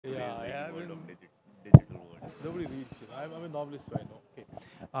world of digital world. Nobody reads. I'm a novelist, so I know. Okay.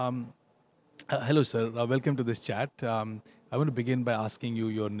 Um, Hello, sir. Welcome to this chat. I want to begin by asking you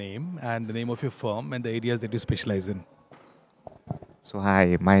your name and the name of your firm and the areas that you specialize in. So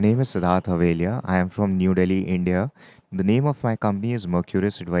hi, my name is Siddhartha Havelia. I am from New Delhi, India. The name of my company is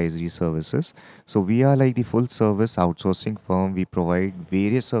Mercurius Advisory Services. So we are like the full service outsourcing firm. We provide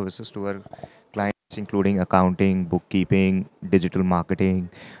various services to our clients, including accounting, bookkeeping, digital marketing,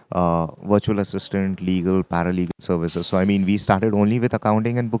 virtual assistant, legal, paralegal services. So I mean, we started only with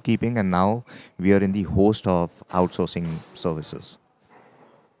accounting and bookkeeping, and now we are in the host of outsourcing services.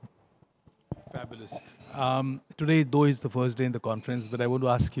 Fabulous. Today, though, is the first day in the conference, but I want to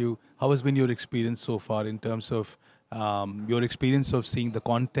ask you, how has been your experience so far in terms of your experience of seeing the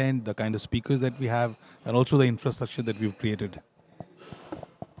content, the kind of speakers that we have, and also the infrastructure that we've created?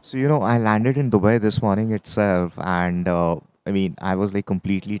 So, I landed in Dubai this morning itself, and I mean, I was like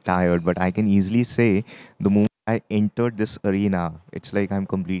completely tired, but I can easily say the moment I entered this arena, it's like I'm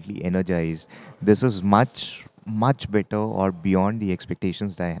completely energized. This is much, much better or beyond the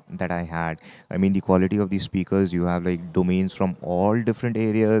expectations that I had. I mean, the quality of these speakers, you have like domains from all different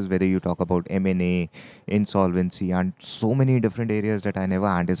areas, whether you talk about M&A, insolvency, and so many different areas that I never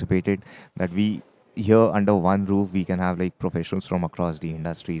anticipated that we here under one roof we can have like professionals from across the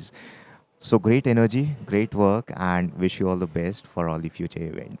industries. So great energy, great work, and wish you all the best for all the future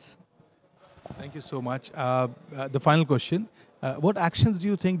events. Thank you so much. The final question. What actions do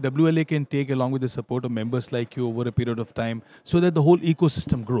you think WLA can take along with the support of members like you over a period of time so that the whole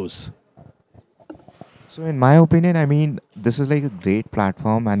ecosystem grows? So in my opinion, I mean, this is like a great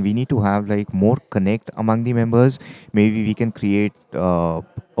platform and we need to have like more connect among the members. Maybe we can create a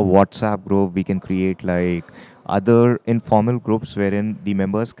WhatsApp group. We can create like other informal groups wherein the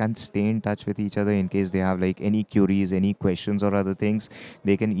members can stay in touch with each other in case they have like any queries, any questions or other things.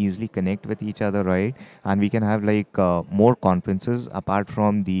 They can easily connect with each other, right? And we can have like more conferences apart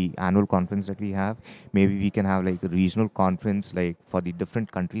from the annual conference that we have. Maybe we can have like a regional conference like for the different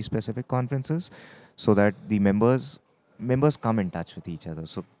country specific conferences so that the members come in touch with each other.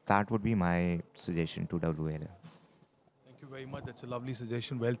 So that would be my suggestion to WLA. Thank you very much. That's a lovely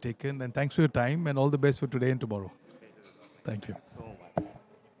suggestion. Well taken. And thanks for your time and all the best for today and tomorrow. Thank you. So much.